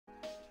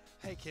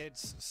Hey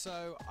kids,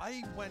 so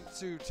I went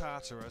to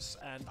Tartarus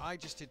and I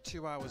just did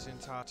 2 hours in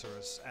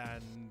Tartarus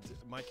and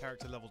my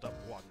character leveled up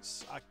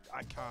once.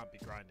 I can't be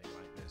grinding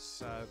like this,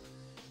 so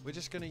we're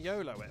just going to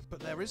YOLO it. But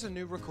there is a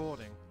new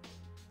recording,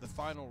 the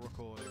final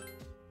recording.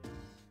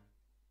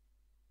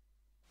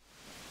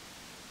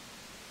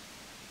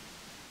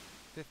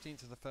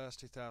 "15th of the 1st,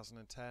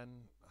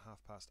 2010,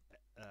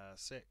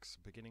 6:30,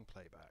 beginning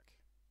playback."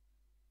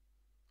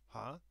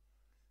 Huh?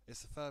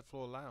 It's the third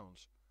floor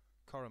lounge.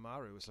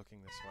 Koromaru is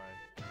looking this way.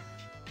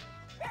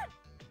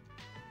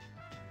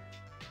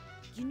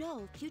 You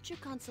know, future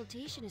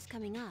consultation is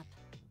coming up.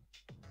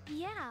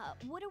 Yeah,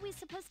 what are we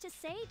supposed to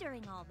say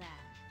during all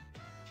that?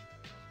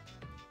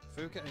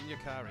 Fuka and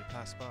Yukari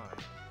pass by.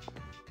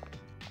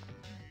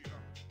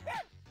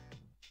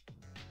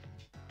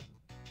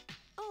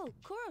 Oh,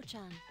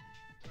 Koro-chan.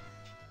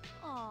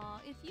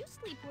 Aw, if you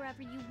sleep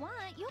wherever you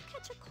want, you'll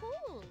catch a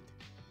cold.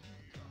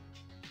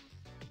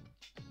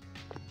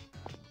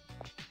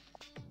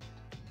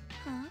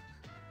 Huh?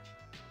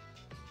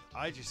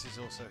 Aegis is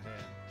also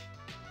here.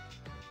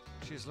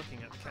 She's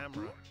looking at the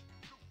camera.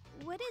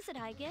 What is it,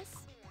 Aegis?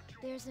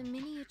 There's a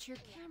miniature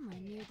camera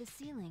near the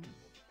ceiling.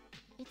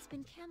 It's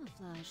been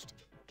camouflaged.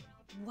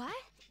 What?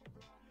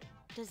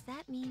 Does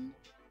that mean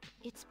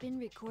it's been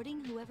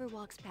recording whoever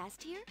walks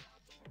past here?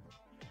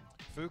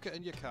 Fuka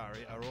and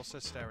Yukari are also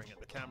staring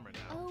at the camera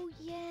now. Oh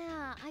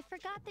yeah, I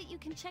forgot that you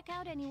can check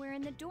out anywhere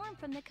in the dorm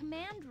from the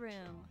command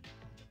room.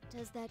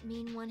 Does that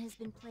mean one has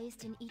been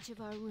placed in each of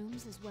our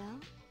rooms as well?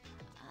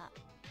 I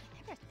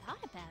never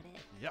thought about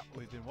it. Yep,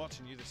 we've been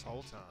watching you this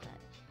whole time.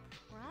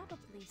 But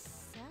probably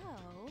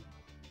so.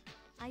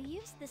 I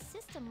used the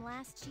system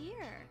last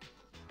year.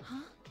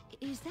 Huh?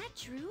 Is that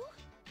true?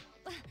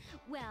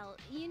 Well,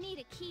 you need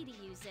a key to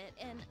use it,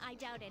 and I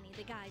doubt any of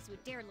the guys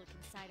would dare look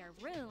inside our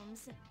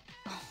rooms.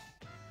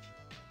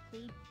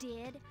 They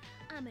did.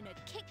 I'm gonna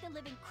kick the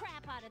living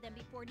crap out of them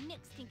before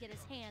Nix can get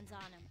his hands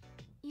on them.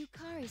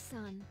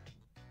 Yukari-san,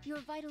 your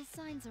vital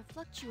signs are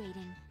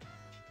fluctuating.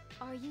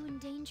 Are you in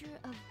danger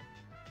of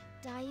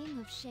dying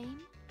of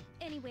shame?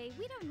 Anyway,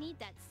 we don't need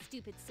that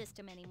stupid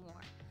system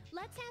anymore.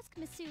 Let's ask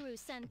Misuru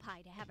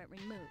Senpai to have it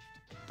removed.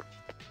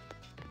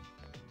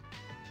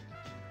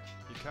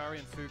 Yukari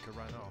and Fuka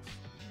ran off.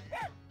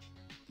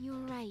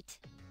 You're right.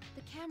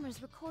 The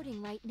camera's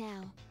recording right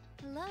now.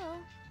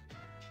 Hello?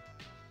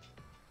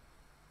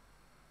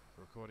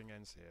 The recording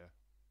ends here.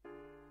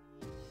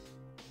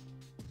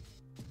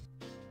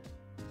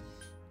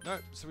 No,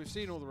 so we've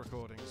seen all the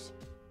recordings.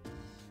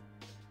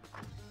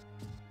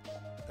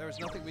 There is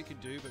nothing we can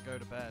do but go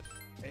to bed.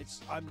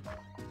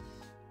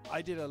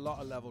 I did a lot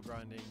of level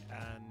grinding,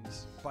 and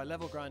by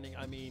level grinding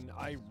I mean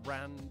I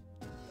ran,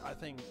 I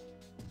think,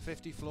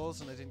 50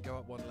 floors and I didn't go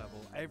up one level.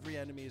 Every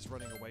enemy is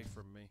running away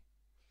from me.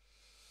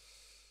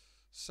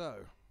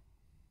 So,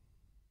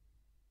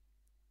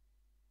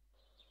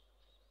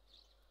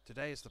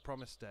 today is the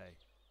promised day,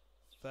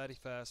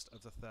 31st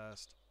of the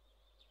 1st.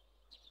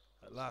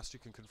 At last you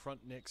can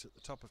confront Nix at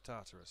the top of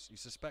Tartarus. You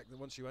suspect that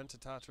once you enter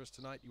Tartarus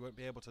tonight, you won't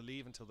be able to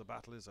leave until the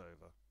battle is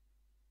over.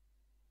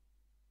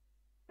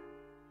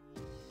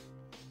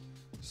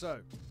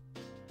 So,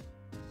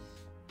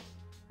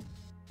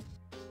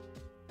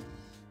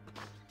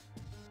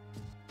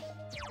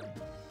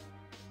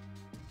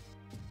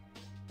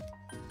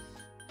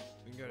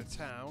 we can go to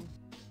town.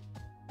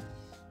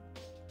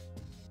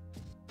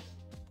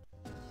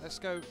 Let's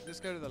go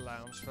to the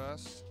lounge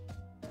first.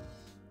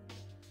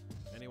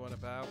 Anyone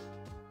about?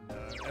 No,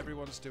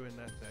 everyone's doing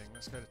their thing.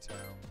 Let's go to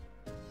town.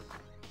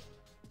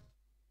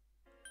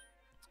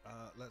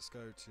 Let's go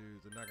to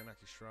the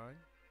Naganaki Shrine,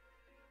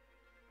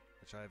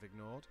 which I have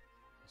ignored.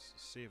 Let's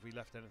see if we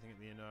left anything at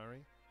the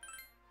Inari.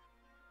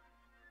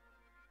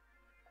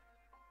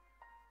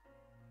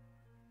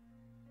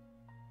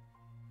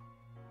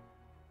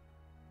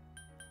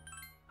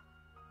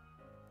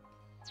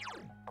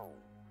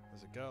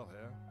 There's a girl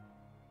here.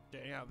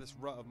 Getting out of this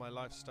rut of my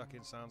life stuck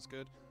in sounds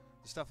good.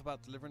 The stuff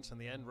about deliverance and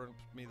the end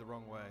rubbed me the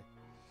wrong way.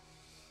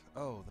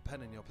 Oh, the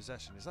pen in your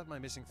possession. Is that my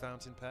missing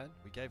fountain pen?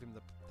 We gave him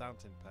the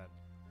fountain pen.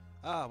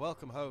 Ah,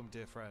 welcome home,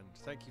 dear friend.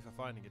 Thank you for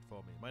finding it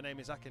for me. My name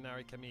is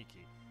Akinari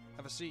Kamiki.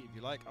 Have a seat if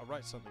you like. I'll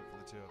write something for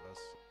the two of us.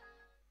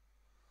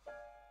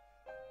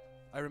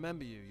 I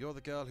remember you. You're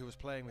the girl who was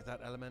playing with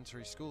that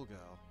elementary school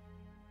girl.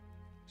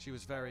 She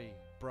was very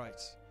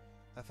bright.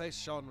 Her face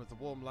shone with the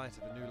warm light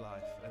of a new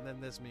life. And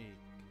then there's me,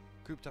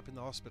 cooped up in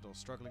the hospital,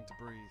 struggling to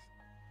breathe.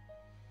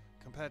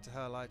 Compared to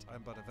her light,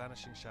 I'm but a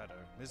vanishing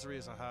shadow. Misery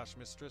is a harsh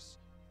mistress.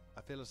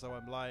 I feel as though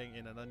I'm lying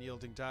in an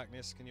unyielding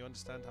darkness. Can you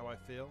understand how I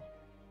feel?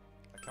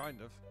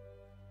 Kind of.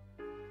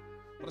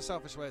 What a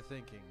selfish way of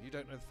thinking. You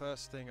don't know the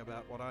first thing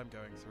about what I'm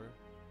going through.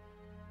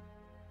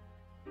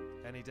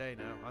 Any day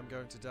now, I'm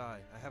going to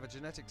die. I have a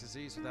genetic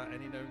disease without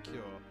any known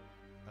cure.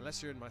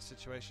 Unless you're in my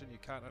situation, you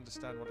can't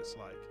understand what it's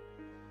like.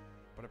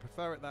 But I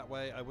prefer it that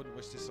way. I wouldn't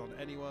wish this on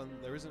anyone.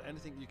 There isn't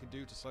anything you can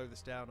do to slow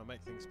this down or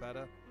make things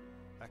better.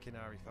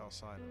 Akinari fell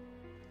silent.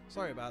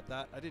 Sorry about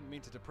that. I didn't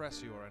mean to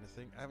depress you or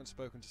anything. I haven't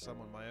spoken to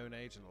someone my own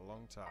age in a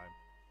long time.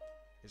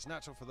 It's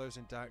natural for those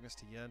in darkness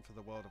to yearn for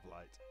the world of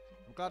light.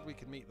 I'm glad we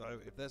can meet, though.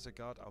 If there's a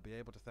god, I'll be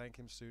able to thank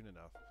him soon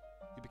enough.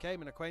 You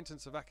became an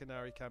acquaintance of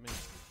Akinari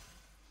Kamiuki.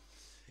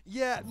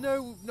 Yeah,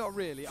 no, not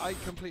really. I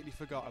completely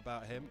forgot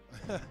about him.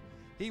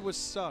 He was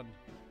Sun,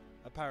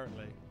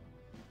 apparently.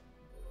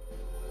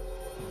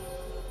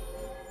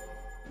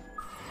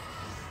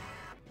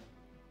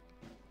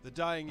 The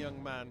dying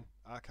young man,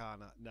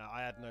 Arcana. No,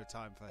 I had no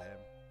time for him.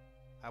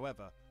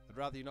 However, I'd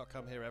rather you not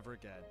come here ever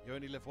again. You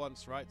only live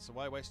once, right? So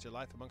why waste your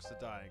life amongst the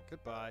dying?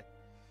 Goodbye.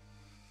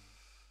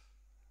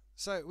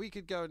 So, we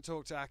could go and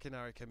talk to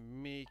Akinari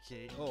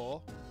Kamiuki,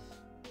 or...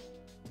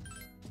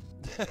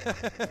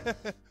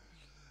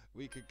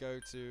 we could go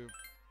to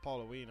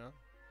Paulowina.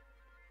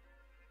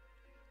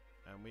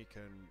 And we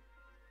can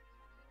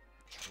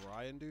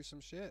try and do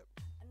some shit.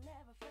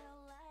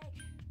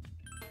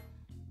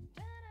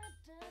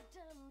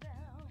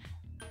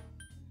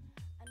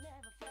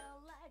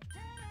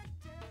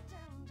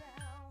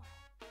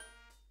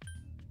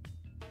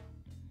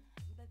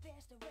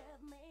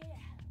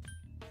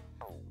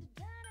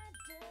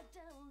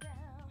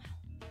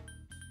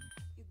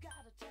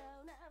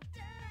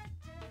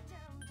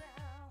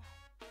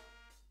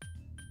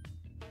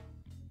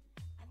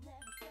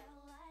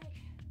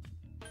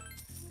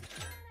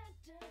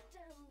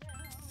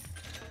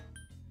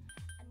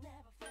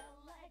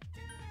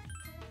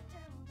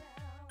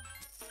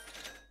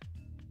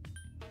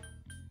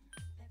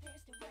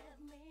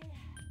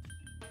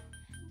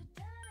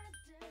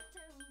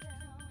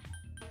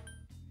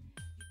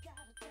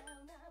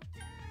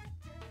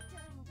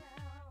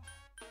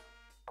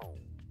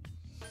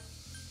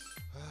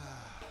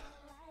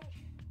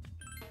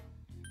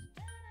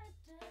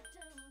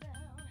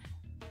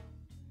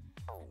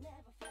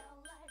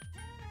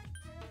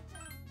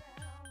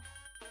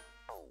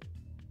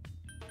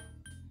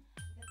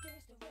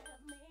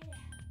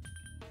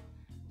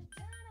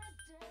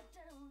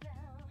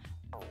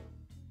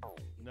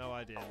 No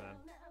idea, man.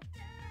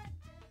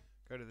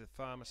 Go to the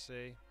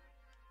pharmacy.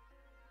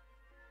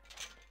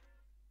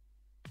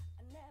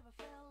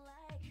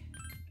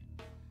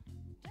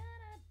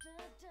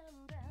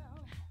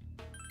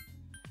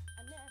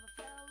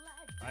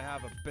 I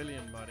have $1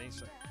 billion money,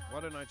 so why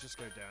don't I just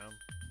go down?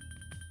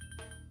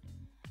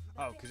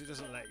 Oh, because it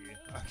doesn't let you.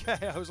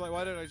 Okay, I was like,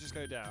 why don't I just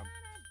go down?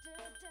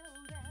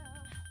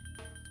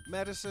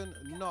 Medicine,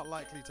 not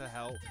likely to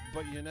help,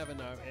 but you never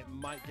know, it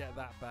might get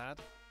that bad.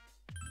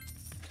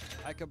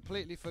 I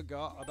completely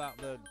forgot about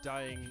the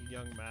dying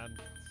young man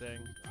thing.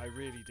 I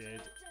really did.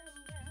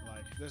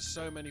 Like, there's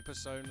so many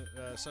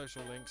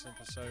social links and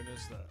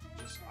personas that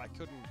just, I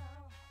couldn't...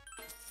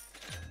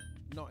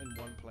 Not in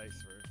one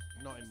playthrough.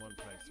 Not in one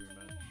playthrough,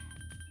 man.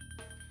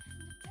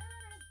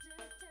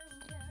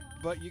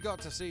 But you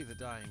got to see the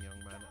dying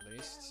young man at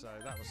least, so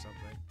that was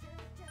something.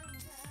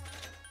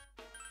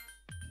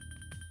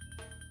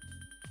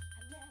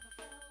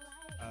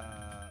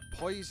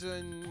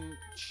 Poison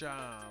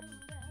Charm.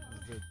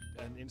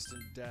 An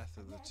instant death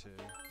of the two.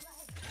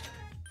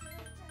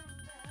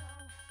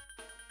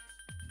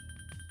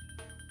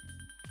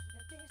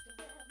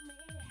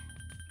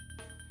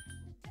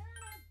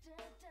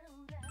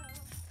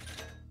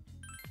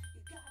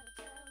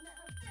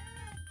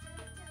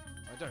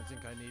 I don't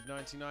think I need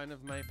 99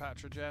 of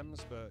Maypatra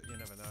gems, but you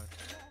never know.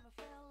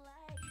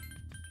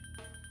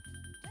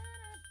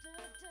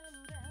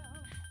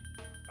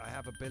 I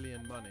have $1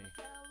 billion money.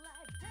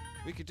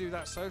 We could do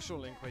that social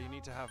link where you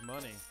need to have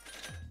money.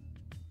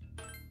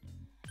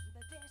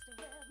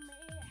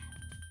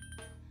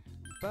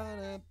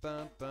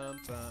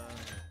 Ba-da-bum-bum-bum.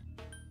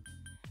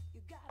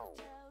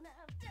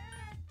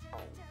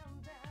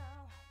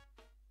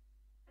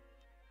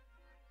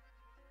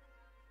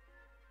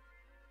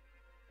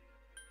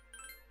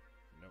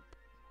 Nope.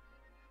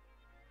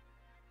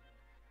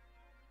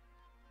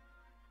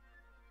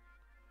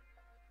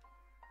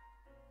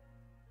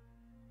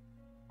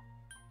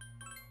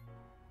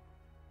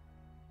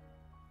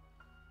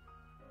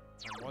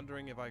 I'm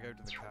wondering if I go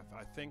to the cafe.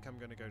 I think I'm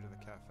going to go to the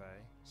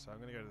cafe, so I'm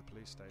going to go to the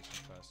police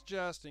station first,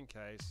 just in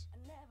case.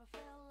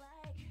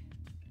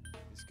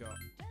 He's got...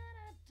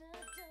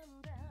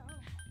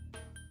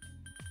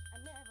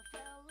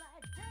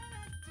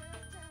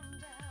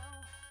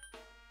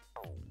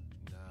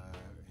 No,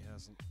 he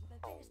hasn't.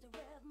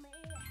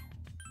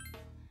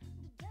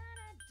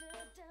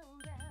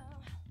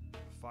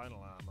 Final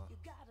armor.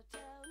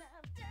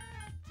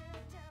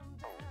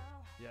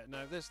 Yeah,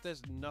 no,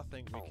 there's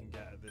nothing we can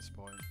get at this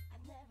point.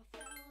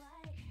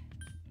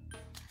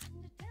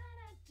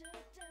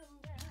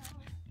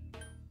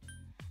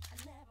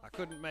 I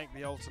couldn't make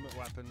the ultimate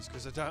weapons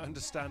because I don't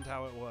understand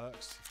how it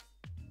works.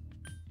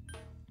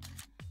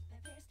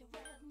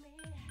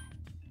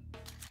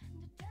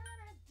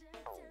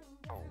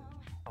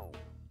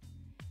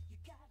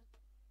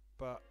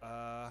 But,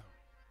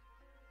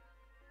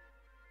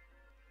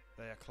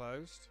 they are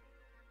closed.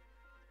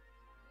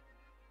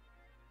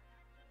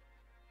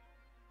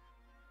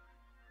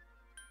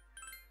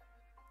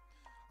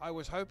 I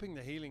was hoping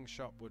the healing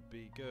shop would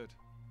be good.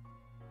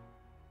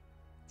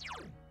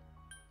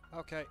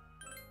 Okay.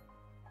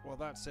 Well,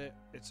 that's it.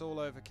 It's all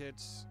over,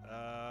 kids.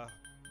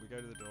 We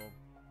go to the dorm.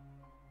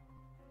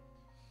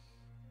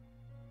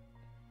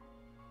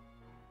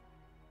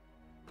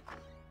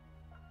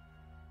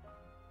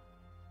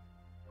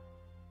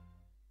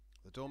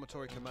 The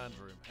dormitory command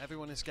room.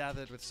 Everyone is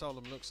gathered with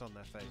solemn looks on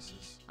their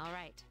faces. All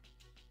right.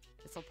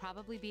 This will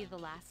probably be the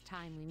last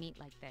time we meet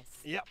like this.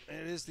 Yep,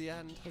 it is the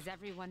end. Is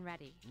everyone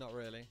ready? Not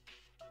really.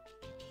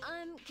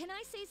 Can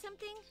I say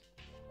something?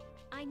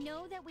 I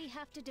know that we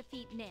have to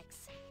defeat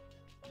Nyx.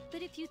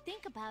 But if you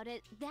think about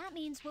it, that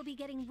means we'll be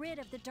getting rid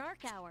of the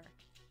Dark Hour.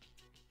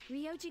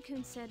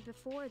 Ryoji-kun said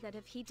before that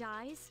if he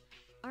dies,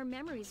 our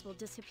memories will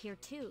disappear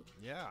too.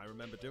 Yeah, I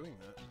remember doing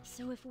that.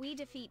 So if we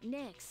defeat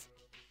Nyx,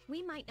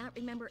 we might not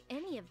remember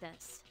any of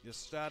this. You're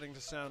starting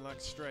to sound like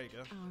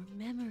Strager. Our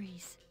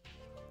memories.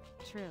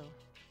 True.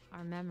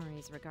 Our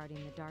memories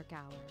regarding the Dark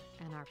Hour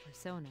and our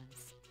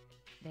personas,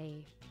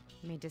 they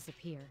may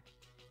disappear.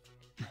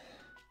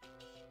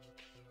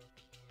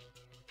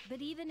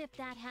 But even if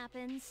that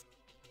happens,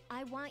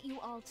 I want you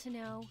all to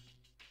know,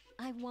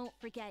 I won't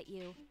forget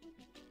you.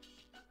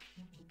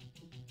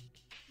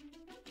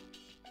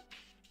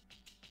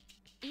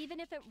 Even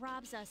if it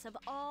robs us of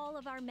all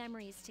of our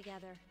memories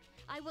together,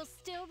 I will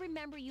still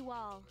remember you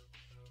all.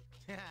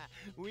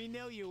 We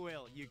know you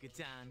will,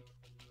 Yuka-tan.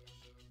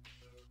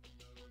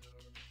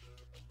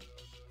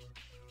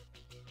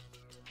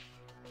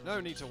 No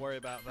need to worry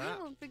about that.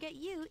 I won't forget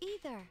you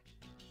either.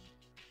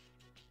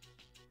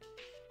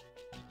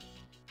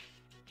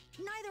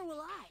 Neither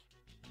will I.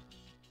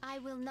 I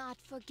will not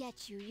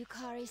forget you,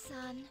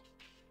 Yukari-san.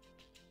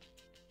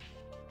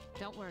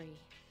 Don't worry.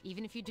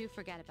 Even if you do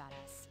forget about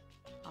us,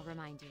 I'll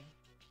remind you.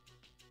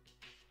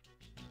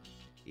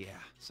 Yeah,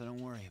 so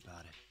don't worry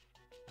about it.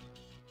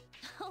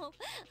 Oh,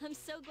 I'm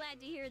so glad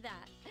to hear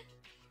that.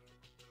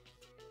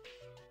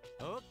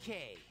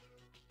 Okay.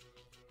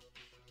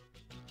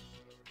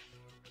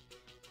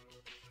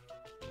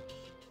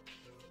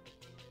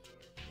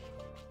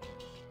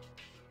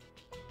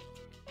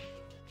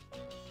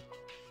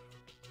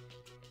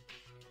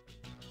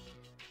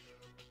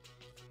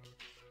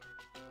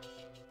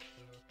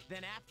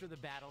 Then after the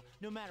battle,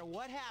 no matter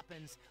what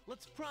happens,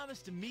 let's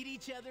promise to meet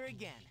each other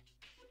again.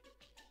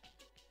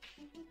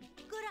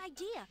 Good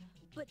idea,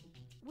 but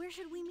where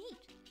should we meet?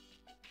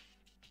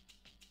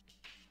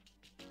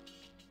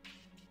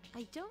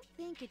 I don't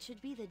think it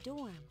should be the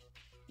dorm.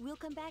 We'll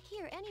come back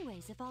here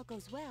anyways if all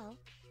goes well.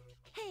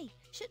 Hey,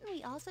 shouldn't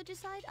we also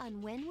decide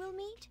on when we'll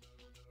meet?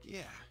 Yeah,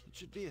 it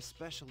should be a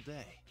special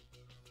day.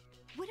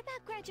 What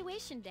about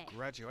graduation day?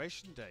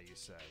 Graduation day, you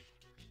say?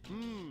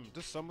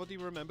 Does somebody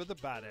remember the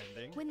bad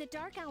ending? When the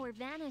Dark Hour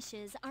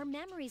vanishes, our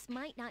memories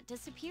might not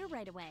disappear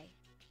right away.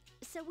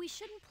 So we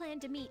shouldn't plan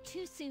to meet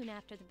too soon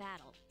after the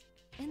battle.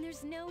 And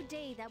there's no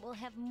day that will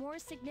have more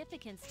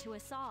significance to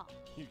us all.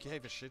 You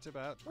gave a shit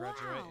about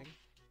graduating? Wow,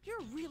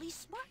 you're really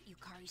smart,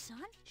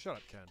 Yukari-san. Shut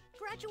up, Ken.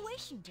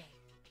 Graduation day.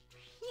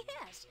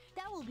 Yes,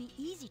 that will be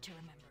easy to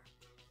remember.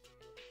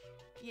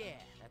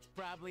 Yeah, that's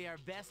probably our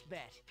best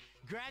bet.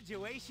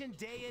 Graduation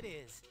day it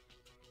is.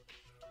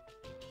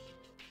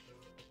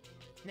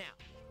 Now,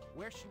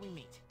 where should we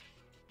meet?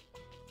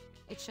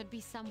 It should be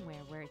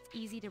somewhere where it's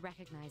easy to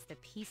recognize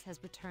that peace has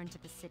returned to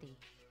the city.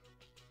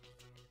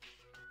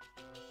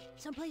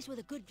 Someplace with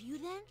a good view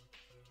then?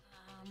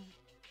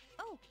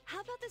 Oh,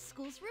 how about the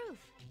school's roof?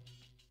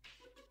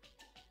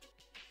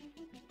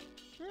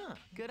 Huh,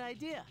 good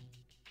idea.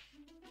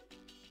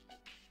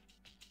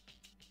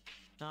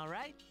 All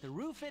right, the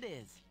roof it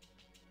is.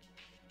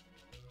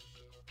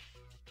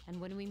 And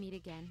when we meet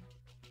again,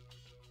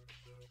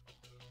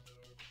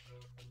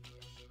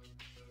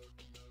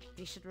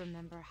 we should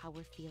remember how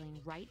we're feeling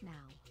right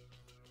now.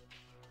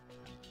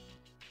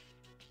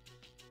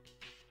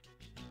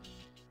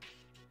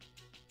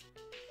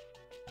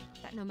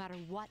 That no matter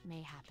what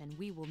may happen,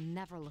 we will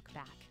never look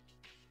back.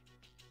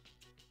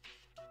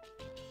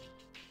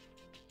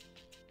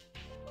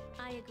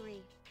 I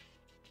agree.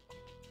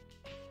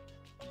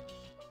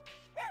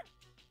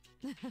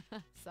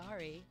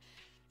 Sorry,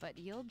 but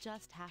you'll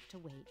just have to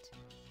wait.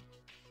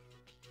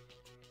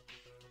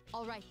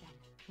 All right then,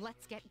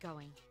 let's get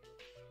going.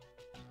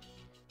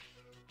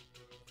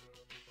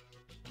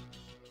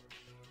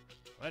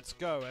 Let's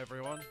go,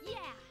 everyone. Yeah!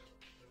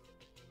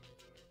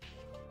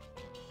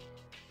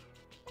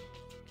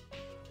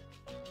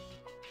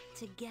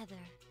 Together.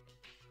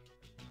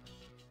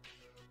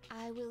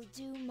 I will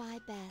do my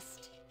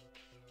best.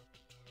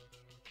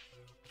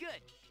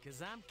 Good,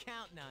 because I'm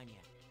counting on you.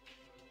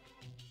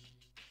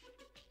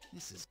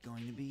 This is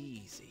going to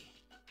be easy.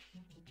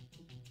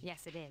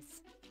 Yes, it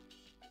is.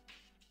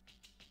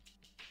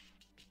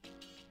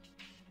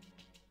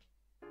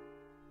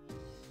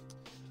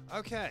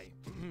 Okay.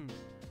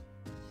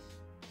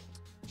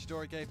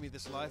 Chidori gave me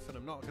this life and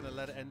I'm not going to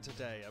let it end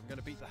today. I'm going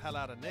to beat the hell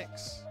out of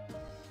Nyx.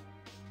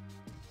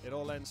 It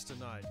all ends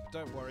tonight. But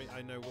don't worry,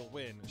 I know we'll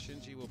win.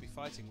 Shinji will be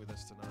fighting with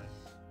us tonight.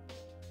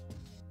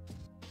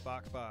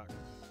 Bark, bark.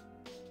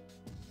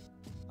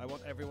 I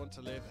want everyone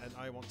to live and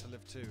I want to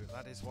live too.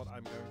 That is what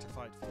I'm going to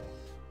fight for.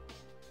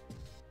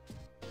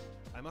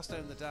 I must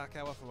end the dark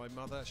hour for my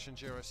mother,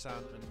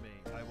 Shinjiro-san, and me.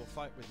 I will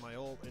fight with my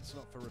all. It's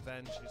not for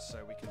revenge, it's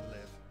so we can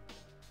live.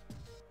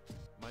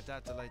 My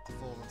dad delayed the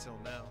fall until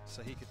now,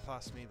 so he could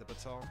pass me the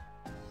baton.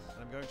 And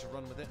I'm going to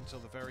run with it until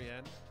the very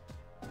end.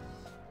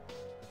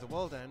 If the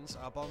world ends,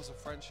 our bonds of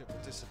friendship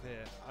will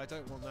disappear. I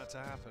don't want that to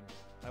happen.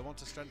 I want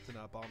to strengthen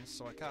our bonds,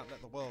 so I can't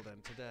let the world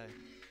end today.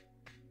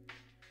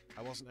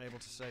 I wasn't able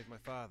to save my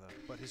father,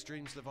 but his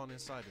dreams live on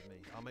inside of me.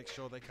 I'll make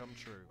sure they come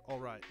true.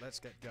 Alright, let's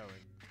get going.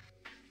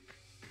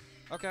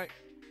 Okay,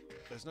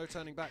 there's no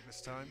turning back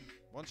this time.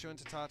 Once you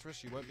enter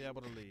Tartarus, you won't be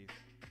able to leave.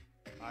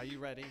 Are you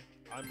ready?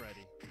 I'm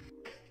ready.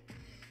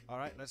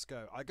 Alright, let's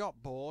go. I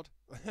got bored,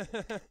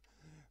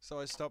 so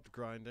I stopped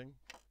grinding.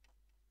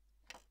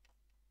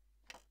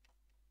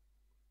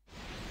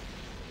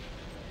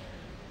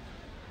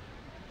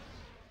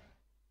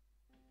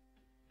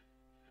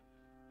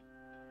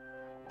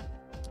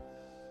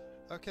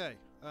 Okay,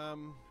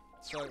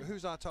 so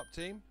who's our top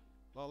team?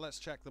 Well, let's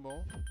check them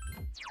all.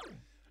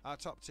 Our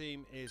top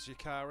team is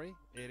Yukari.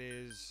 It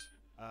is,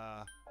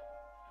 I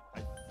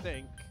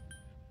think,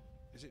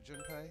 is it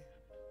Junpei?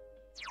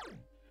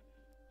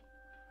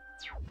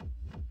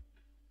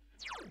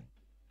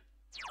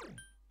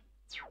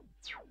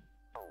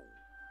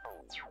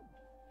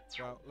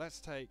 Well, let's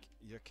take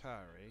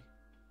Yukari.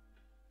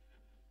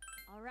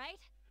 All right.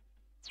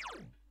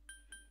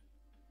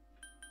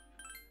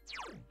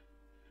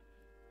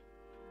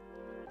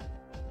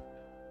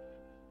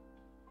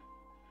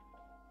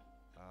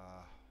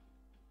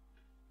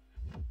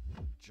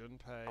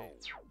 Junpei.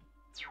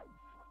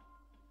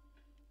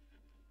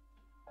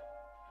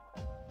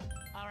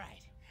 All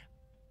right.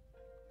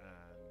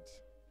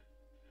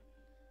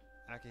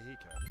 And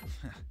Akihiko.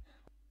 Well,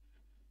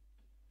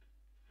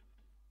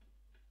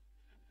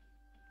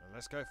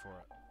 let's go for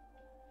it.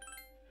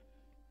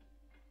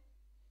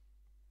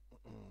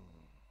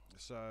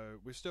 So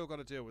we've still got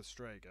to deal with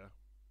Strager.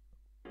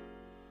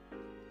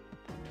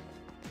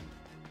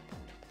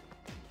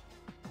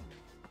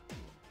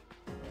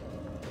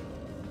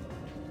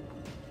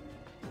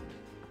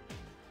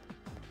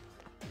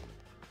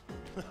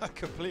 I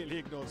completely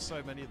ignored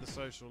so many of the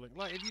social links.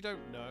 Like, if you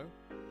don't know,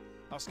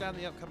 I'll scan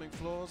the upcoming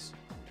floors.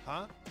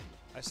 Huh?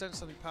 I sense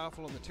something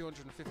powerful on the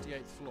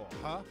 258th floor.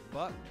 Huh?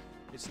 But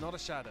it's not a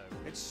shadow.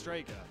 It's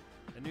Strager.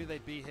 I knew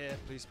they'd be here.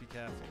 Please be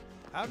careful.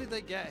 How did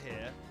they get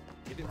here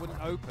if it wouldn't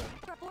open?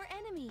 Or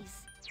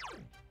enemies.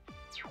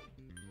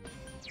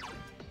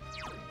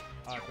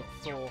 I've got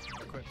Thor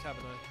equipped,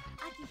 haven't I?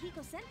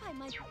 Akihiko Senpai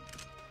might.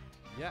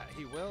 Yeah,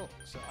 he will.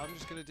 So I'm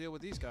just going to deal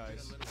with these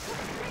guys. 3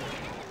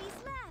 enemies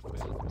left.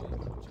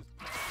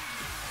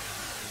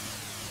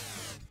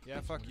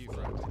 Yeah, fuck you,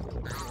 friend.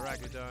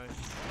 Aragadine.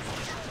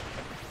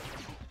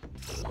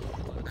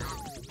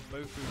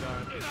 Bufu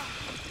down.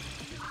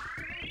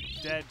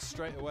 Dead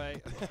straight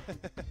away.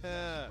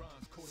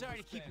 Sorry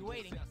to keep you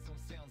waiting.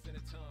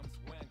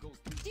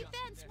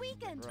 Defense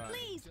weakened. Right.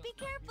 Please be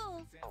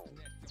careful.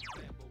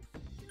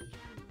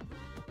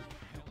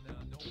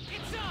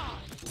 It's on!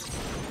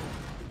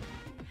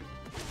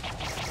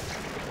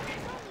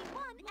 There's only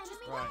 1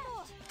 enemy Right.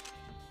 left.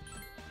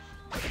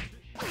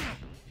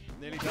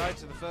 Nearly died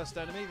to the first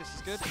enemy. This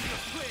is good.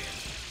 Clear!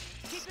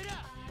 Keep it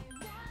up!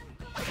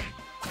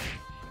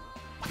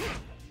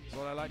 That's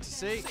what I like to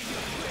see.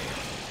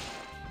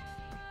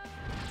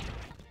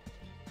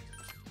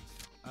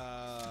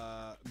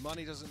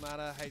 Money doesn't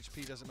matter.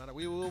 HP doesn't matter.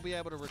 We will be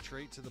able to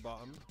retreat to the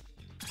bottom.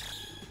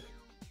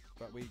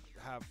 But we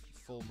have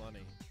full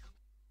money.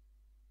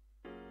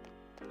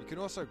 You can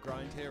also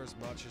grind here as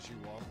much as you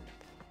want.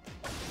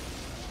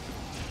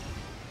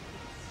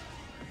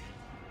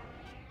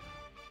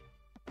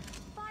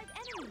 5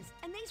 enemies,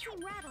 and they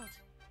seem rattled.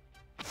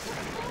 4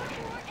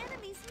 more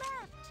enemies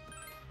left.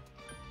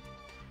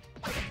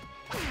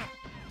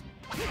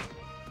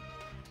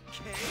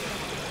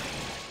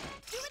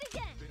 Do it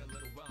again.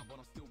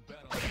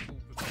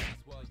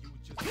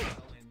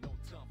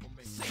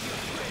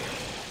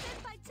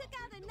 Senpai took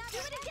out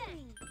another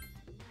enemy.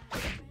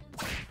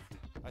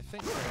 I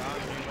think there are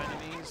new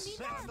enemies.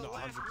 I'm not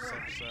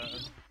 100%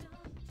 certain.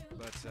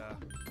 But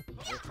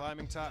we're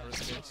climbing Tartarus,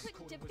 kids.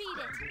 Couldn't defeat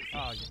it.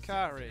 Ah,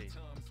 Yukari.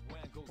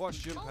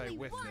 Watch Junpei Only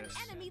whiff 1 this.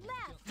 enemy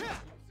left.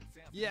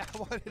 Yeah,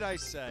 what did I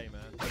say,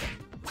 man?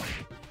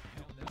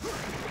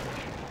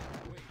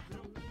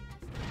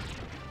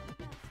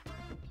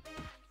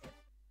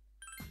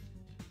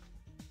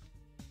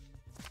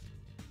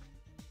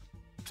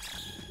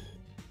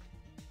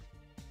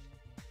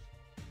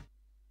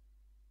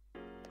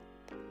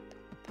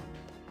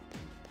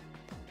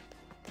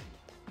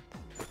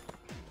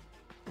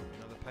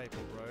 Another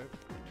papal robe.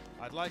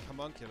 I'd like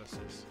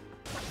homunculuses.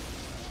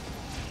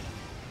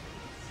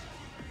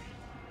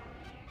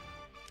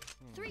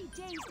 3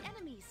 dazed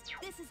enemies.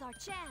 This is our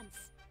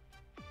chance.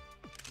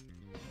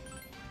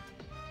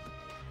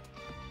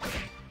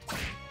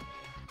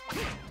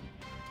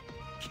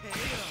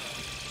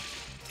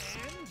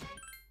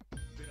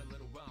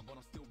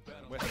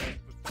 Whiff it.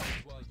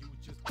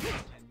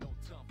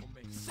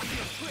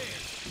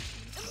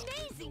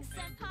 Amazing,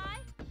 Senpai.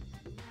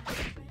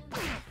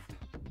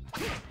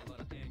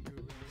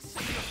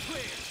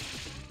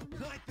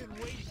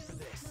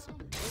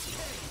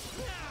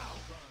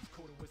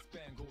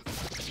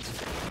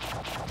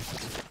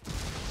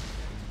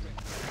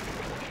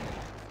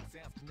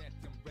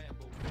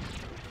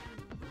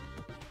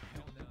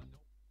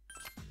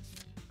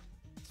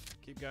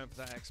 going for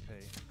that XP.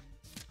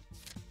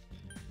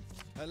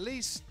 At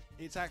least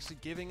it's actually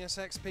giving us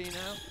XP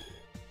now.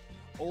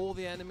 All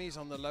the enemies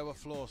on the lower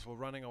floors were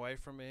running away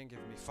from me and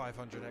giving me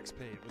 500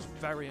 XP. It was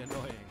very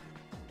annoying.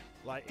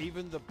 Like,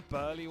 even the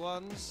burly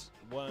ones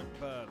weren't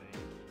burly.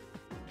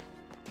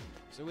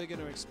 So we're going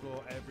to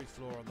explore every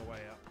floor on the way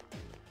up.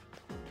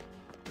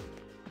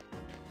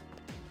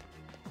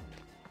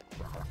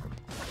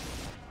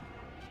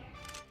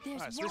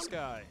 There's It's one. this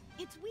guy.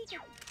 It's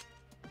weaker.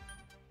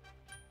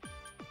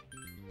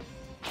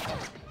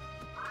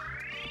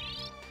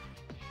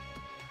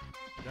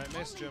 Don't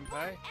miss, Only Junpei.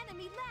 one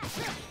enemy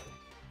left.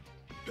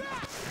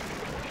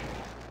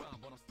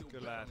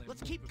 Good lad.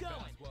 Let's keep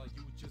going.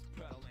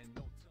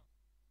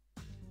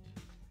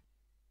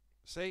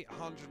 See,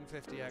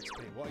 150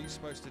 XP. What are you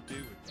supposed to do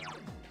with that?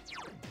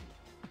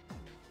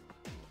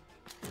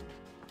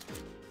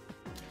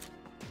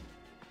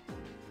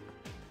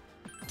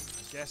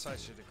 I guess I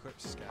should equip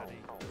Scaddy.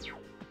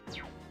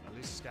 At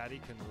least Scaddy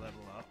can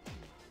level up.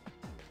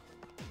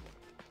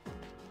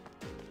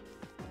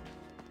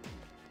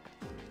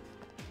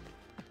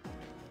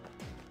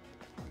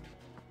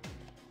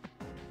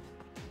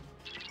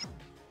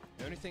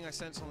 The only thing I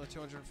sense on the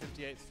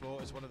 258th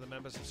floor is one of the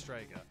members of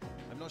Strager.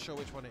 I'm not sure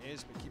which one it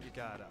is, but keep your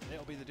guard up.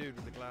 It'll be the dude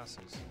with the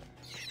glasses.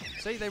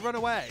 See, they run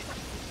away!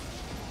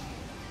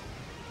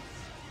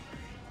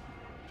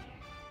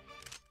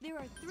 There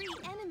are 3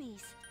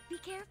 enemies. Be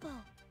careful.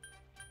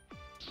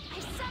 I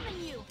summon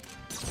you.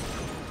 2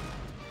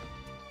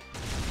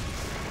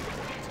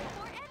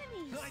 more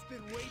enemies. I've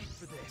been waiting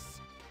for this.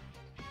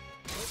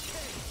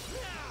 Okay,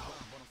 now!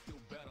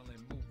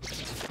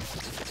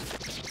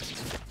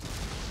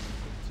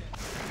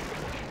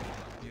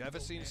 You ever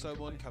seen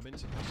someone come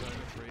into Persona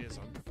 3 as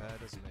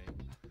unprepared as me?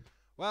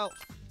 Well,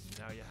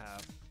 now you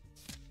have.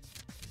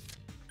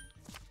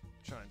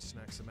 Try and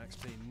snag some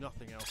XP,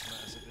 nothing else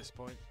matters at this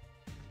point.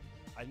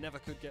 I never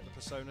could get the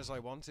Personas I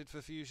wanted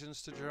for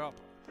fusions to drop.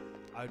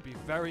 I would be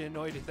very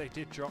annoyed if they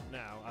did drop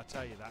now, I'll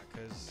tell you that,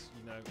 because,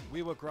 you know,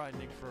 we were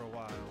grinding for a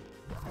while.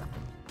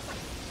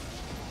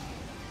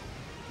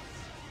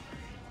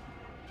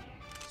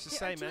 It's the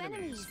There are same 2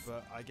 enemies, enemies.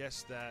 but I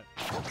guess that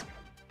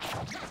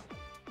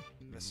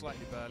they're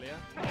slightly burlier.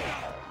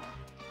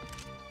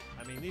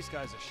 I mean, these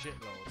guys are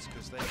shitlords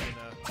because they've been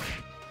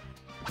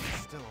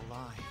Still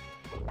alive.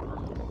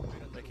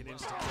 they can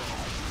insta-kill.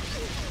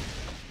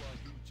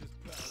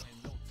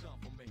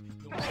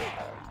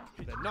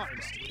 They're not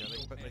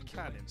insta-killing, but they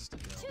can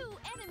insta-kill. 2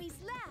 enemies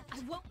left. I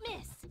won't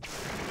miss. There's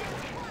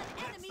 1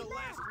 That's enemy the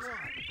last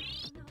left.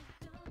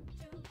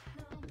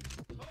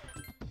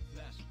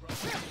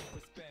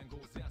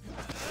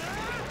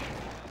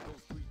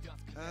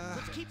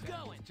 Let's keep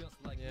going.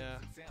 Yeah,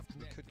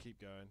 we could keep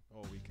going,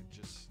 or we could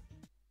just...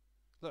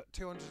 Look,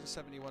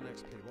 271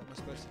 XP, what am I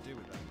supposed to do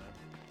with that, man?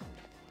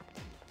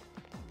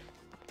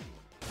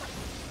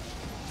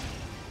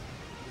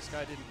 This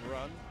guy didn't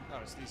run? Oh,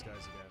 it's these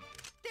guys again.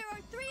 There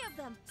are 3 of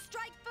them.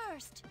 Strike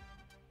first.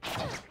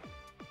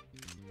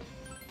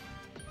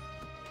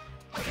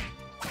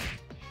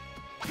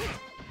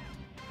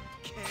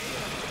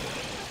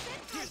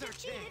 Here's our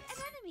Defeated an chance.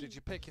 enemy. Did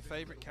you pick your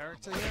favourite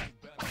character yet?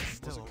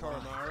 Was it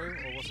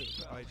Koromaru, or was it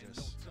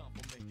Aegis?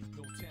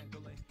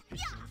 1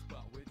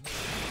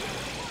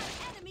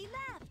 enemy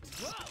left.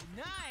 Whoa,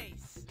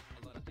 nice!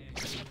 I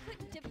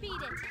couldn't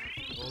defeat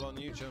it. All on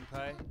you,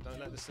 Junpei. Don't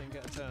let this thing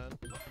get a turn.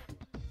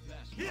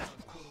 Yeah.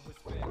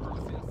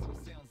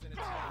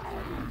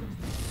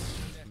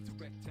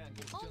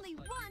 Only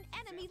 1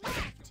 enemy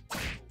left.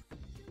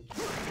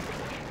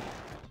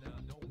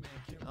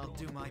 I'll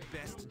do my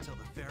best until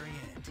the very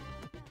end.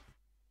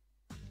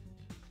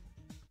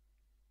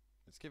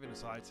 It's giving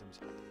us items.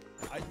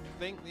 I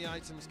think the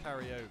items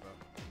carry over.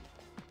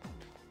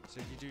 So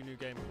if you do New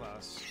Game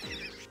Plus...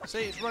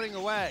 See, it's running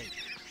away!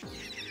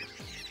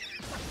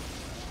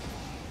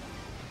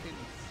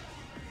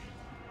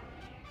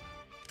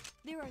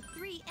 There are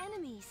 3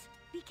 enemies.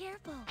 Be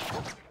careful.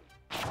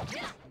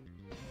 Great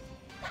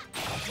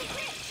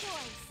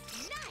choice.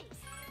 Nice.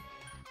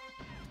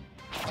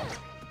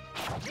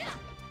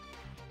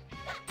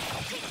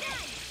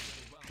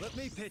 Let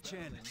me pitch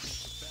in.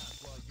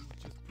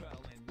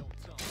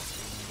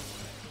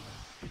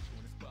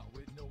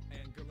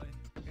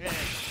 Yeah.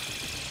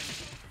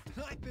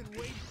 I've been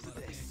waiting for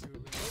this.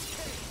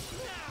 Okay,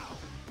 now!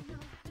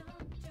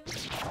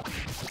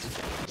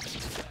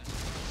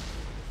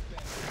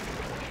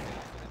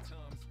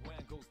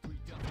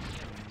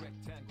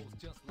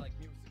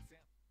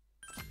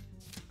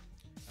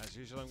 As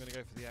usual, I'm going to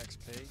go for the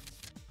XP.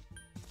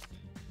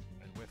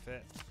 And with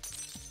it...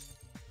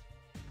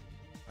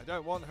 I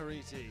don't want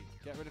Hariti.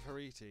 Get rid of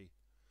Hariti.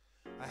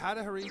 I had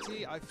a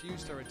Hariti, I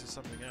fused her into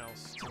something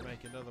else to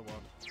make another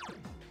one.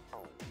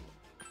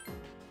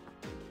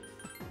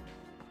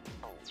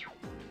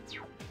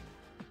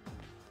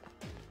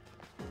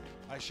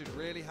 I should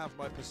really have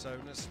my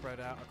personas spread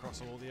out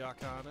across all the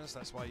arcanas.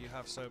 That's why you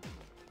have a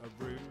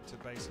room to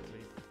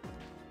basically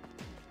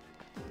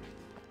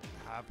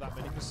have that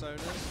many personas.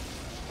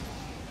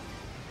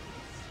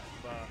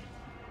 But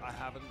I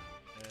haven't,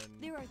 and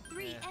There are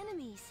 3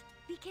 enemies.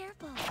 Be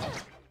careful.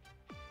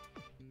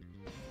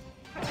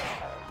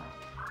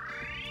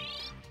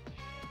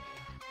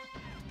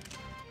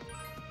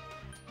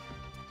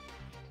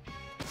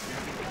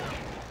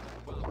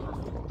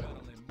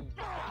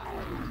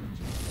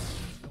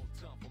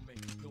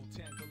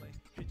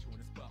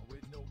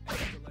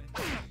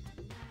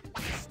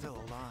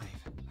 Still alive.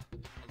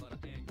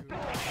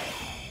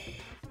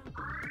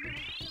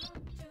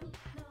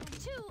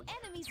 2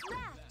 enemies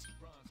left.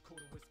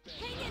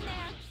 Hang in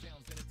there.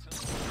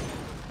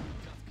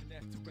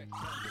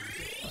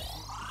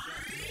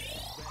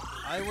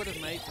 I would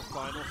have made the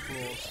final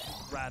floors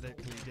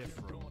radically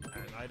different,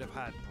 and I'd have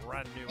had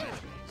brand new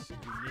enemies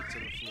unique to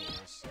the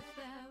floors.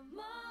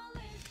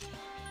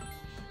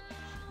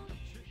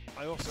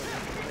 I also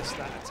missed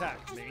that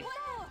attack, me.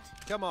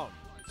 Come on,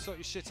 sort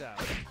your shit out.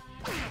 Did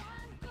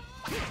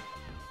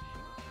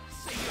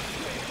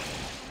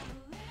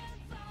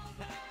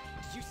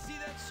you see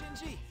that,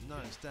 Shinji? No,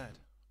 it's dead.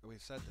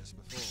 We've said this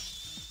before.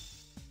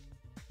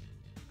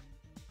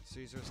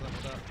 Caesar is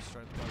leveled up,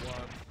 strength by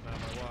 1, mana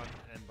by 1,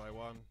 end by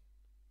 1.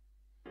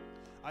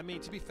 I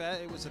mean, to be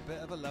fair, it was a bit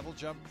of a level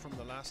jump from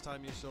the last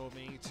time you saw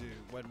me to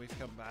when we've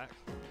come back.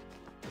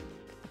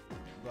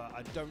 But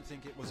I don't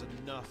think it was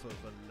enough of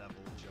a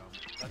level jump.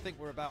 I think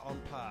we're about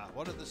on par.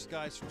 One of the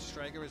guys from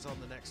Strager is on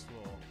the next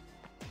floor.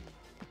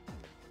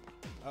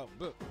 Oh,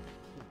 book.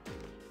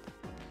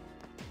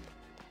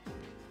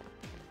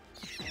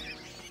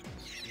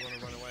 You want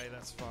to run away,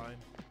 that's fine.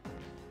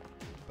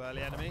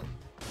 Burly enemy.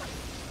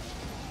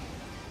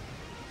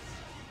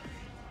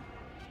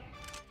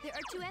 There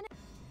are 2 enemies.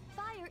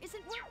 Fire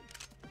isn't working.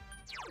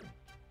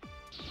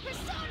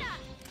 Persona!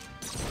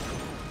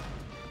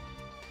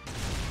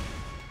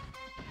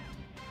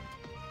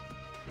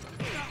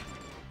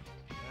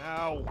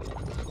 Ow!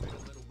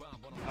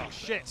 Oh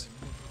shit!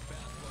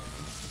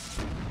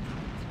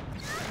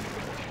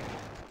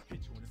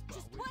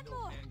 Just 1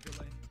 more.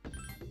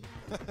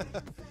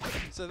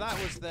 So that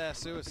was their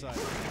suicide.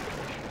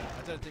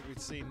 I don't think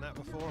we'd seen that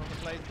before on the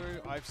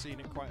playthrough. I've seen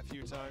it quite a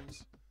few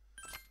times.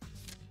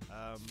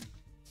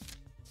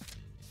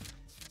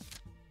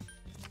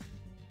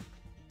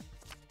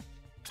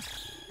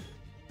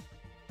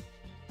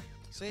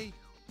 See?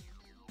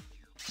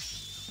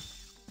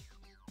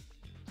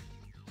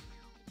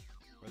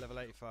 We're level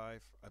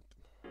 85.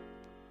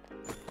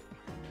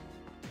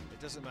 It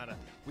doesn't matter.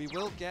 We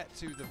will get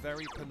to the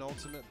very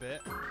penultimate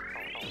bit,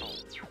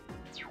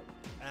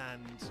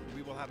 and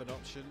we will have an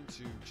option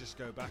to just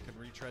go back and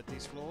retread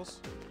these floors.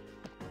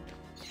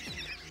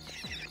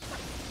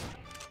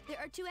 There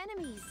are 2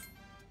 enemies.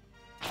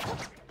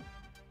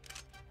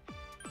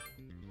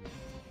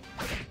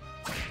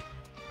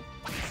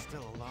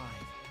 Still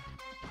alive.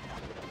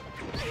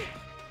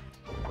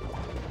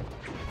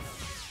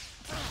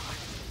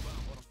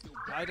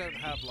 I don't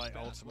have like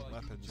ultimate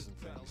weapons and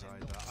things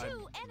either.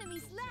 2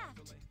 enemies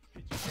left.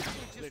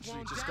 I've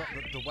literally just got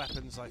the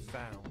weapons I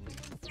found.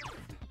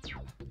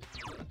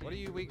 What are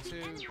you weak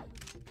to?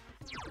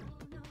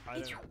 I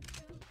don't.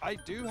 I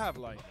do have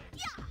lightning.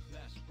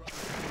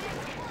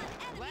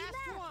 Last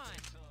one!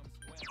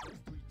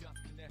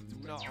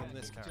 Not on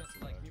this character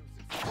though.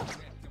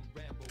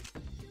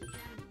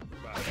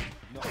 Right,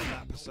 not on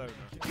that persona.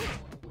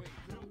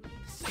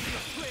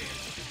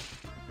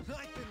 I've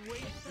been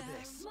waiting for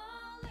this.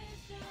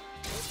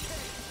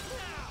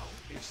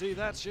 You see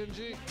that,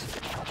 Shinji?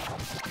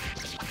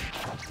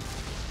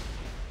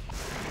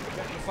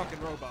 Get the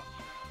fucking robot.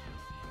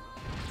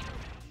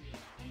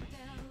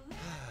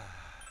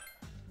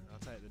 I'll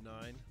take the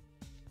 9.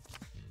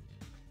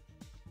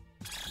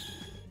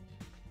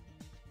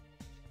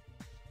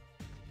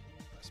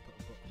 Let's put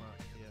a bookmark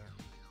here.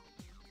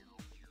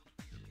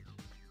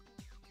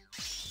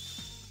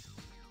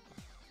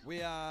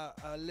 We are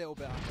a little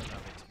bit under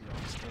level, to be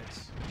honest,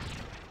 kids.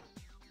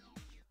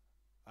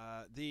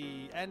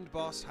 The end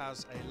boss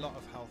has a lot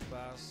of health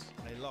bars.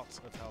 A lot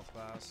of health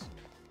bars.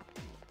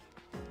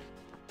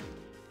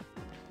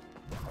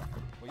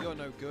 Well, you're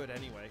no good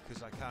anyway,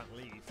 because I can't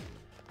leave.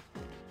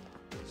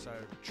 So,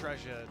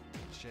 treasure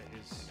shit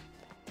is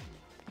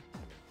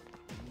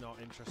not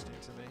interesting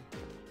to me.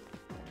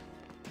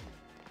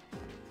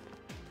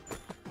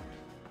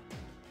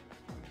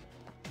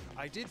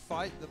 I did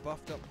fight the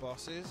buffed up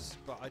bosses,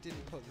 but I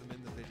didn't put them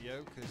in the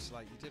video, because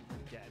like, you didn't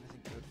really get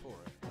anything good for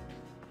it.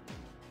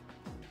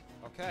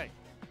 Okay.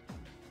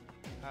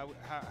 How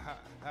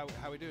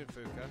we doing,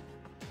 Fuka?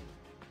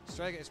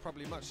 Strager is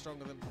probably much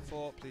stronger than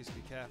before. Please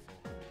be careful.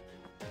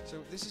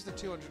 So this is the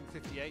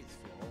 258th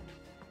floor.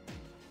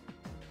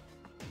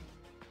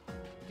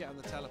 You get on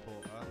the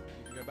teleporter.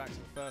 You can go back to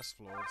the first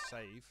floor and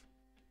save.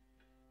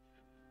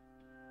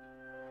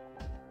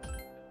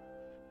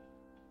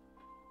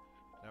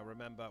 Now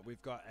remember,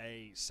 we've got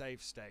a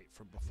save state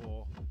from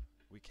before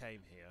we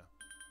came here.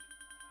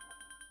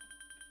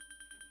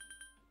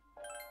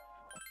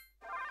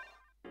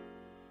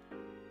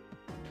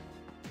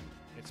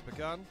 It's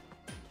begun.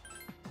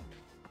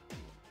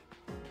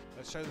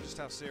 Let's show them just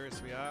how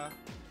serious we are.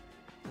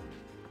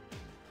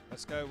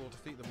 Let's go, we'll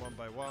defeat them one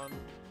by one.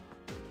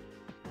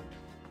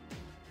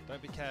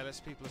 Don't be careless.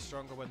 People are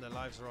stronger when their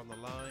lives are on the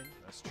line.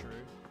 That's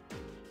true.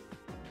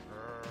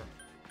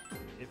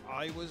 If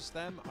I was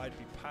them, I'd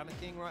be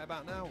panicking right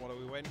about now. What are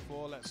we waiting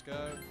for? Let's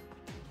go.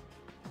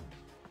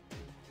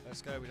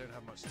 Let's go. We don't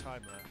have much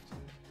time left.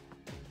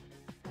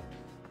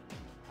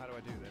 How do I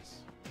do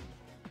this?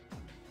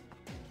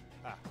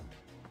 Ah.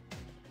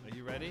 Are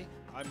you ready?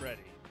 I'm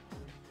ready.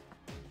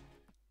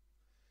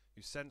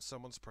 You sense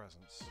someone's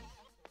presence.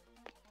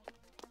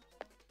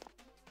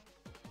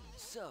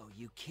 So,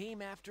 you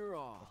came after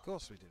all. Of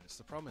course we did. It's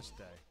the promised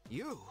day.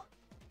 You?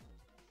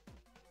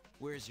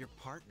 Where's your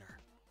partner?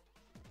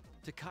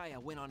 Takaya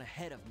went on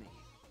ahead of me.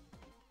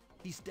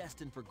 He's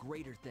destined for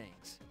greater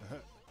things.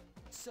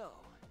 So,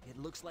 it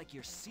looks like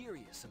you're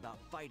serious about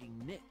fighting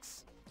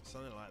Nyx.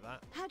 Something like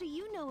that. How do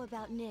you know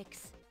about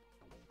Nyx?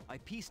 I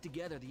pieced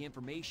together the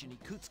information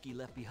Ikutsuki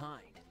left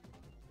behind.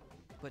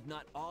 But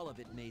not all of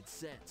it made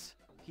sense.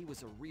 He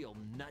was a real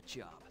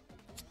nutjob.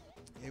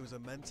 He was a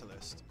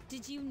mentalist.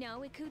 Did you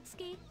know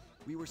Ikutsuki?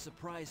 We were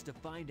surprised to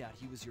find out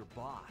he was your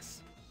boss.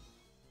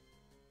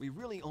 We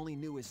really only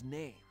knew his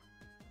name.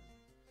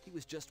 He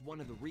was just one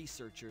of the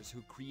researchers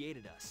who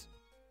created us.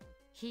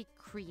 He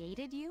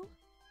created you?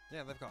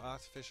 Yeah, they've got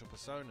artificial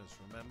personas,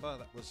 remember?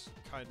 That was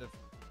kind of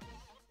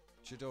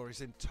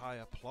Chidori's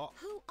entire plot.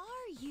 Who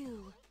are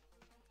you?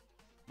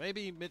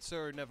 Maybe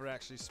Mitsuru never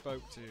actually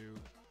spoke to...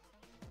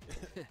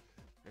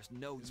 There's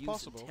no It's use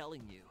possible. in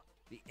telling you.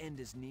 The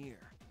end is near.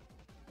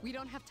 We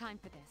don't have time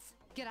for this.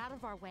 Get out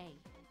of our way.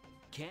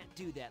 Can't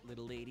do that,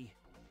 little lady.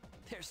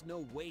 There's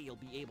no way you'll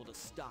be able to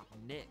stop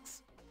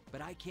Nyx.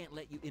 But I can't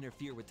let you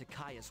interfere with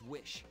Takaya's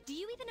wish. Do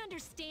you even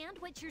understand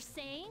what you're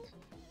saying?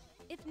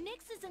 If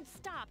Nyx isn't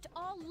stopped,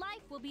 all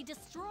life will be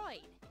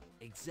destroyed.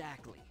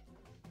 Exactly.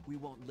 We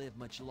won't live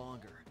much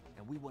longer,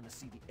 and we want to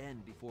see the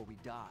end before we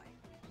die.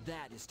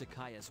 That is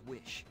Takaya's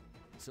wish.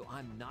 So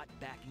I'm not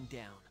backing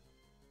down.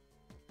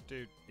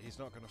 Dude, he's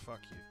not gonna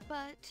fuck you.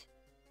 But...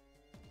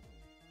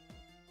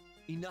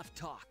 Enough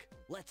talk.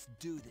 Let's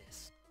do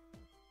this.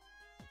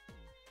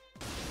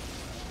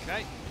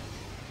 Okay.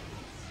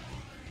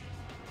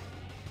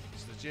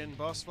 It's the Jin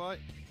boss fight.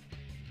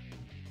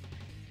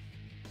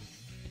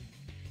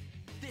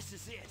 This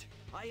is it.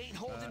 I ain't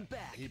holding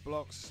back. He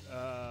blocks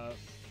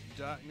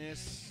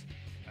darkness,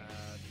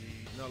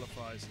 he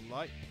nullifies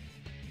light,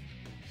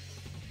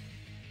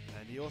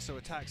 and he also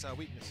attacks our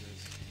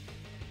weaknesses.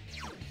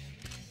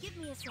 give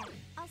me a sec.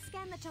 I'll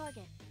scan the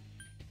target.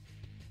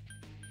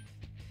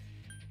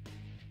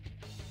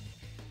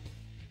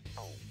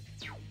 I'm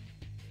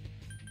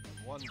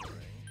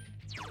wondering...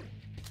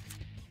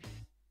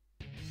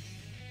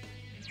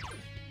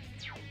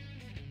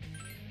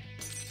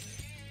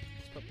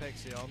 Let's put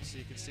Pixie on so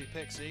you can see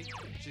Pixie.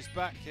 She's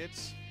back,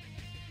 kids.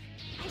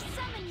 I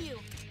summon you!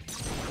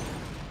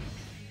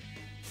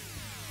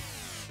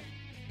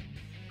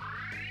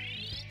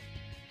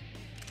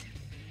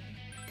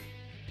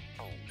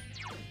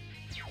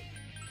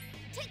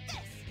 Take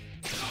this!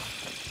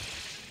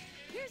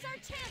 Here's our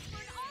chance for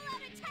an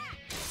all-out attack!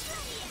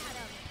 Ready at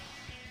him!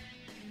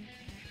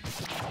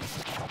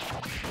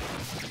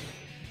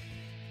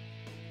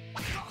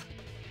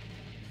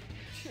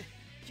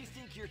 You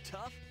think you're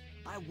tough?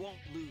 I won't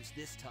lose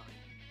this time.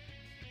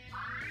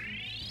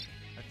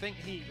 I think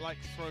he, like,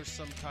 throws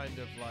some kind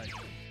of, like...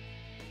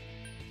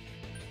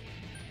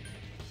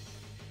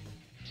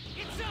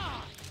 It's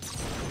on!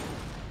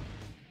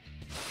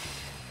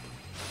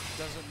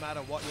 Doesn't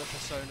matter what your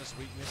persona's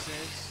weakness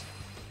is,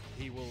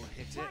 he will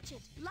hit it. Watch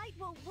it! Light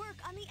won't work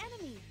on the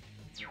enemy!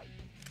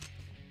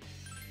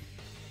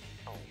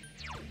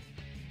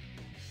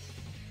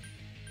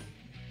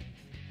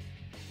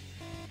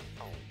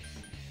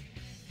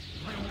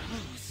 I won't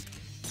lose.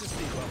 Just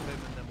debuff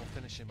him and then we'll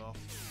finish him off.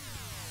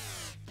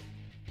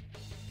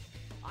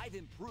 I've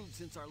improved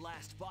since our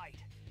last fight.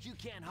 You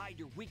can't hide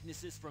your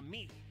weaknesses from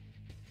me.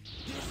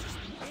 This is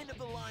the end of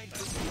the line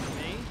for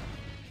Me?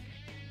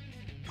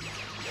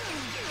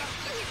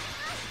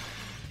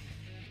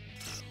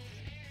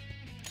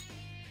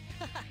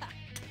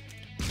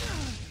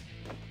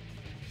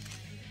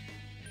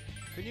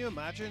 Can you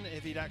imagine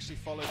if he'd actually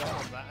followed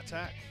up on that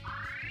attack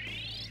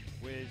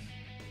with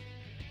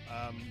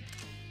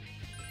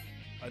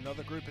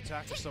another group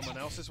attack of someone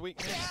else's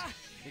weakness?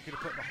 He could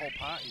have put the whole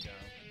party down.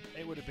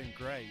 It would have been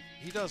great.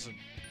 He doesn't.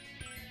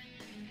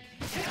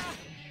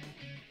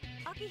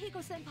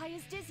 Akihiko-senpai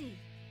is dizzy.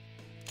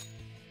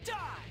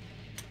 Die!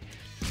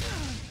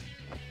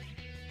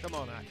 Come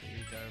on,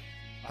 Akihiko.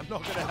 I'm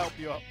not going to help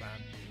you up,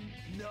 man.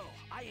 No,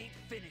 I ain't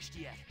finished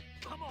yet.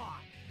 Come on!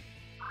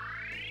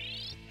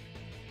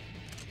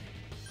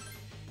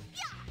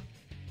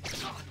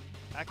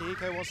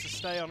 Akihiko wants to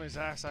stay on his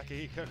ass.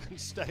 Akihiko can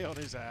stay on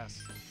his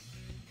ass.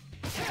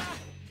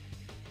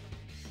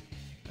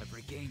 I've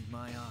regained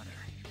my honor.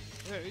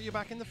 You're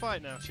back in the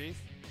fight now, Chief.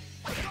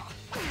 It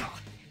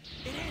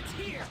ends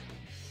here!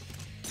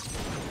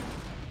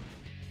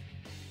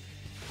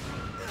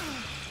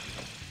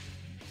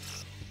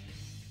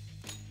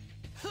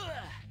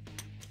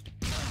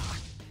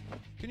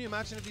 Can you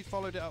imagine if he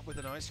followed it up with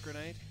an ice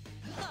grenade?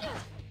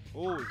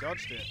 Oh, he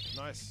dodged it.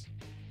 Nice.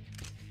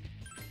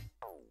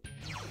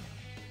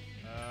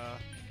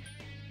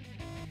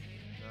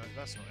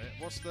 that's not it.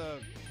 What's the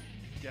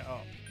get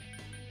up?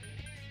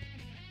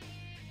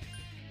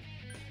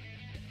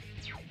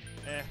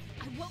 Eh.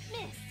 I won't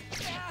miss.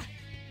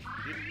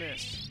 You didn't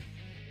miss.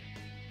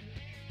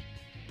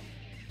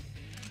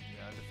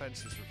 Yeah,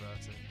 defense is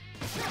reverting.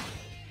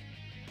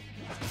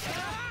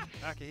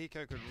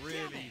 Akihiko could Damn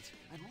really, it!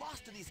 I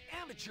lost to these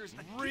amateurs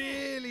again.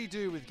 really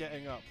do with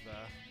getting up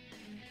there.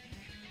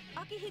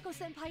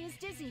 Akihiko-senpai is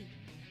dizzy.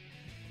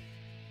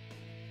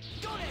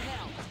 Go to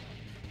hell!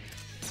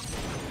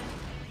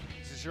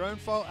 This is your own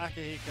fault,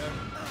 Akihiko.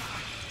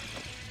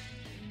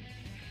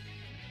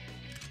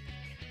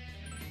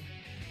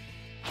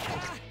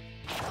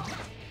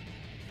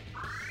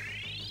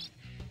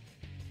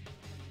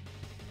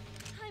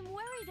 I'm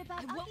worried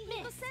about I won't miss.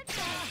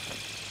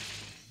 Akihiko-senpai.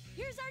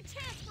 Here's our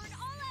chance for an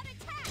all-out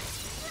attack.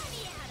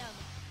 Ready at him.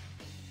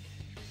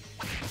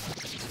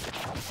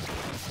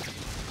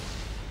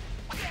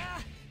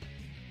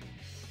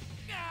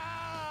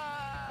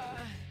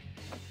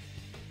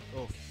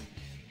 Oof.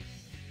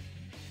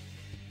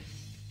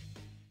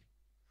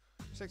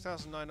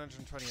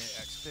 6,928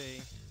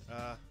 XP.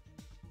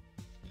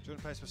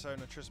 Junpei's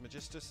persona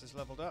Trismegistus is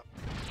leveled up.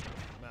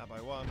 Now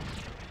by 1.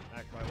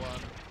 Act by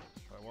 1.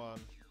 By 1.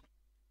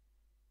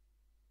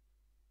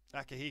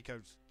 Akihiko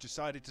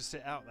decided to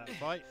sit out that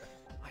fight.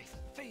 I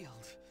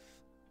failed.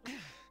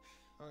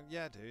 Oh,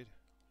 yeah, dude.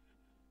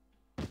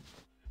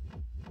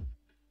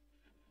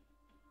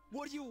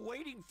 What are you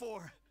waiting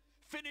for?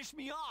 Finish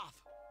me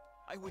off!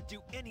 I would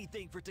do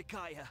anything for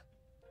Takaya.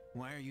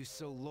 Why are you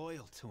so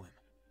loyal to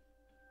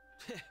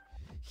him?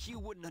 You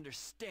wouldn't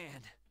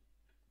understand.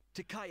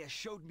 Takaya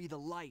showed me the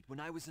light when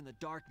I was in the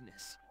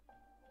darkness.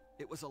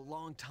 It was a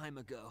long time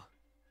ago.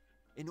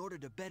 In order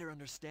to better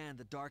understand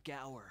the Dark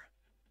Hour,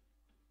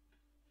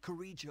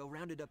 Kirijo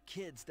rounded up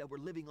kids that were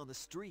living on the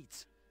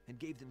streets and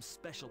gave them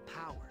special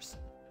powers,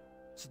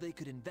 so they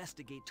could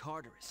investigate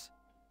Tartarus.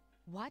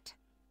 What?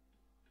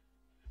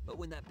 But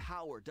when that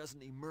power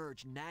doesn't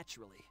emerge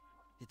naturally,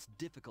 it's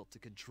difficult to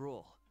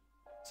control.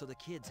 So the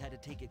kids had to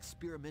take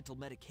experimental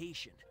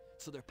medication,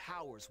 so their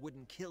powers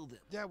wouldn't kill them.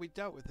 Yeah, we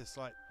dealt with this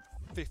like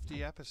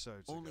 50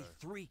 episodes Only ago.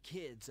 3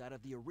 kids out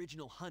of the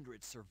original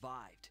 100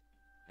 survived.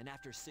 And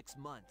after 6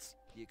 months,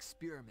 the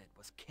experiment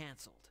was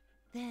cancelled.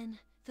 Then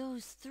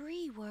those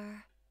 3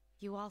 were...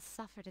 You all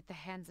suffered at the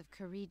hands of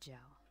Kirijo.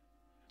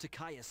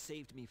 Takaya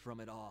saved me from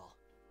it all.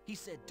 He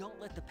said, don't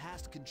let the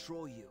past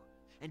control you,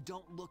 and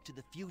don't look to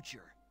the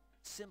future.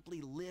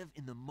 Simply live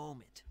in the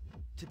moment.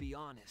 To be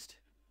honest,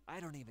 I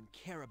don't even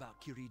care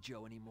about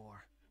Kirijo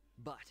anymore.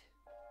 But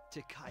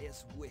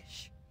Takaya's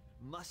wish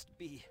must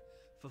be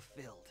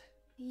fulfilled.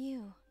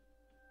 You.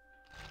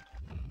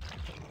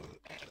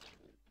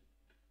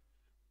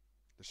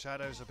 The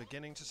shadows are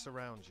beginning to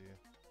surround you.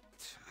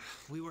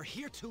 We were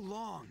here too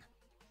long.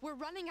 We're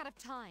running out of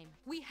time.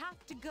 We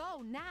have to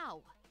go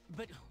now.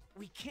 But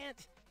we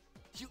can't.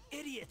 You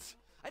idiots!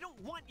 I don't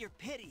want your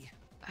pity!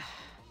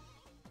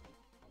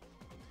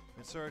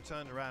 Mitsuru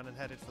turned around and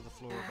headed for the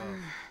floor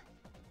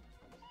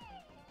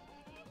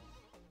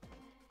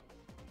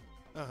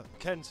above.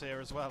 Ken's here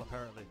as well,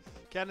 apparently.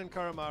 Ken and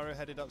Koromaru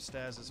headed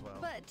upstairs as well.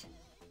 But...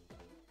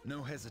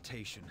 No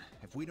hesitation.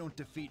 If we don't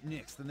defeat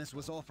Nyx, then this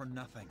was all for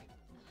nothing.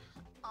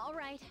 All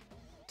right.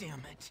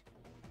 Damn it.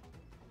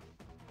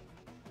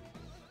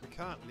 We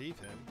can't leave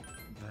him.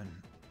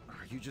 Then,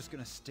 are you just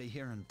gonna stay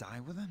here and die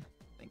with him?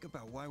 Think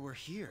about why we're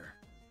here.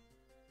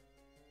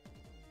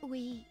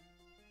 we...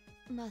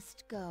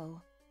 must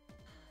go.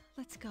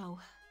 Let's go.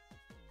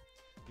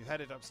 You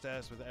headed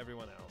upstairs with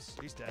everyone else.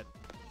 He's dead.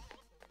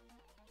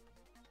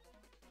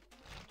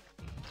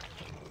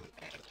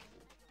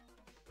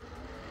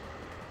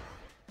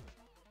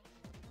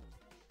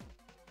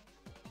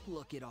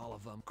 Look at all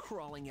of them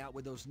crawling out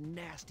with those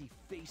nasty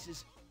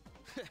faces.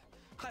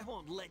 I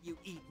won't let you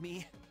eat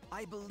me.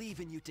 I believe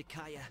in you,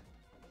 Takaya.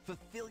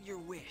 Fulfill your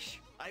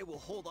wish. I will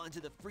hold on to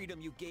the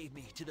freedom you gave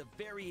me to the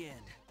very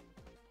end.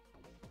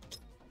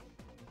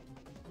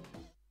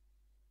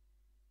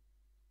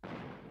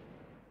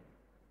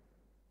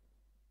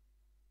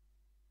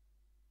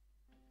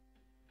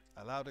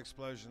 A loud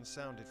explosion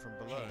sounded from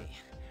below. Hey,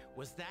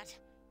 was that?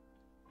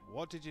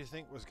 What did you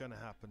think was going to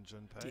happen,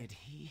 Junpei? Did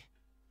he?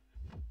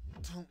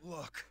 Don't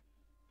look.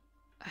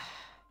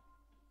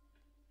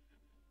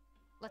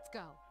 Let's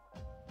go.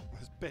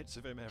 There's bits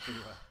of him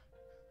everywhere.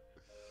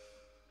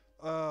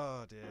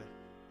 Oh dear.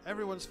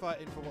 Everyone's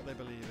fighting for what they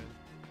believe in.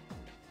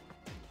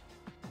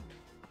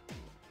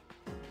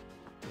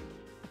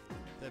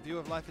 Their view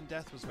of life and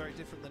death was very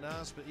different than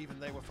ours, but even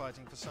they were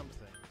fighting for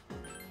something.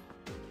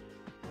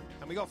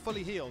 And we got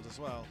fully healed as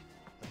well.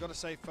 I've got to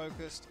stay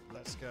focused.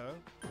 Let's go.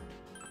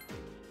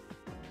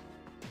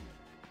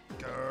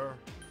 Grr.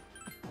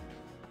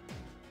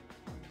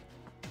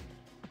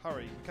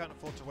 Hurry, we can't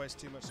afford to waste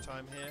too much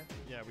time here.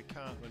 Yeah, we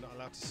can't. We're not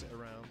allowed to sit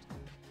around.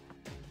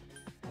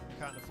 We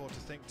can't afford to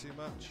think too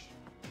much.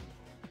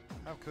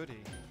 How could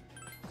he?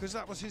 Because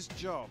that was his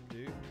job,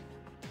 dude.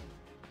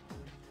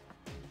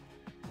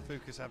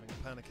 Fuka's having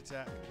a panic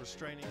attack.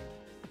 Restraining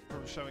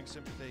from showing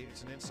sympathy.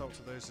 It's an insult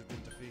to those who've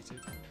been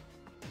defeated.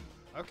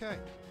 Okay.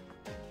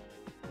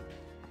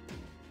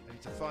 I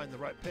need to find the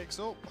right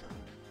pixel.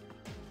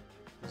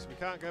 Because we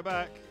can't go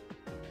back.